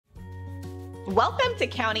Welcome to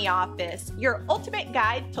County Office, your ultimate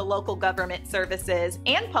guide to local government services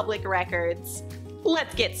and public records.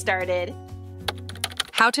 Let's get started.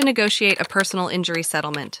 How to negotiate a personal injury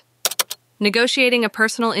settlement. Negotiating a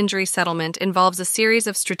personal injury settlement involves a series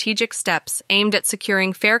of strategic steps aimed at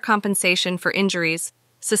securing fair compensation for injuries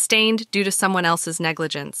sustained due to someone else's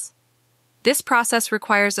negligence. This process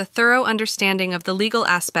requires a thorough understanding of the legal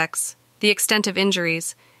aspects, the extent of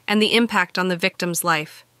injuries, and the impact on the victim's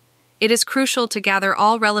life. It is crucial to gather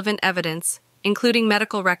all relevant evidence, including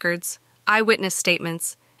medical records, eyewitness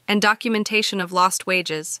statements, and documentation of lost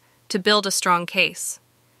wages, to build a strong case.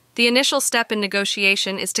 The initial step in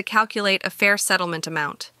negotiation is to calculate a fair settlement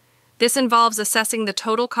amount. This involves assessing the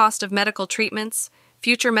total cost of medical treatments,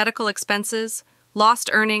 future medical expenses, lost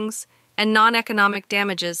earnings, and non-economic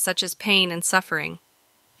damages such as pain and suffering.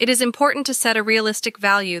 It is important to set a realistic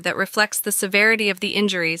value that reflects the severity of the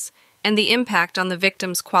injuries and the impact on the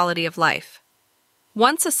victim's quality of life.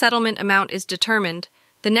 Once a settlement amount is determined,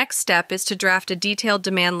 the next step is to draft a detailed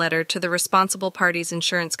demand letter to the responsible party's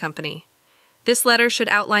insurance company. This letter should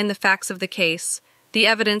outline the facts of the case, the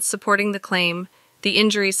evidence supporting the claim, the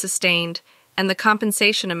injuries sustained, and the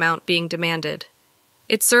compensation amount being demanded.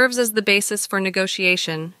 It serves as the basis for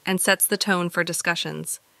negotiation and sets the tone for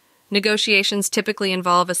discussions. Negotiations typically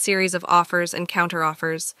involve a series of offers and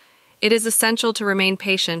counteroffers. It is essential to remain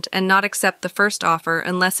patient and not accept the first offer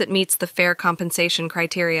unless it meets the fair compensation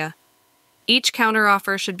criteria. Each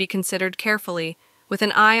counteroffer should be considered carefully, with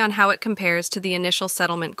an eye on how it compares to the initial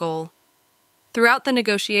settlement goal. Throughout the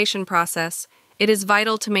negotiation process, it is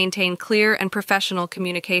vital to maintain clear and professional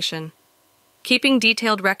communication. Keeping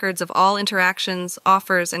detailed records of all interactions,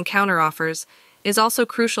 offers, and counteroffers is also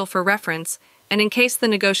crucial for reference and in case the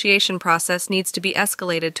negotiation process needs to be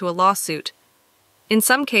escalated to a lawsuit. In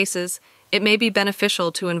some cases, it may be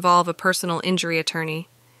beneficial to involve a personal injury attorney.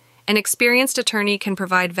 An experienced attorney can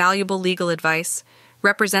provide valuable legal advice,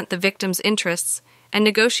 represent the victim's interests, and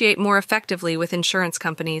negotiate more effectively with insurance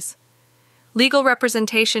companies. Legal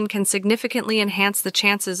representation can significantly enhance the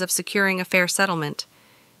chances of securing a fair settlement.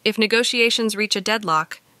 If negotiations reach a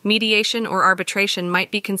deadlock, mediation or arbitration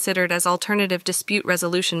might be considered as alternative dispute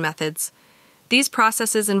resolution methods. These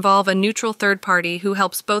processes involve a neutral third party who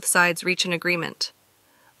helps both sides reach an agreement.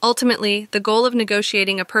 Ultimately, the goal of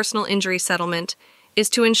negotiating a personal injury settlement is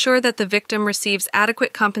to ensure that the victim receives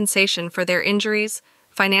adequate compensation for their injuries,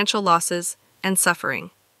 financial losses, and suffering.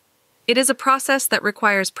 It is a process that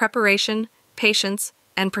requires preparation, patience,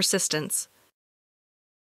 and persistence.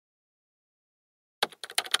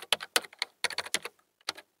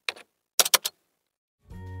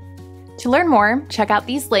 To learn more, check out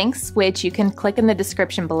these links, which you can click in the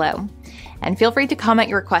description below. And feel free to comment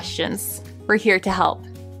your questions. We're here to help.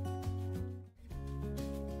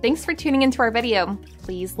 Thanks for tuning into our video.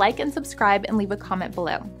 Please like and subscribe and leave a comment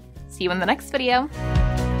below. See you in the next video.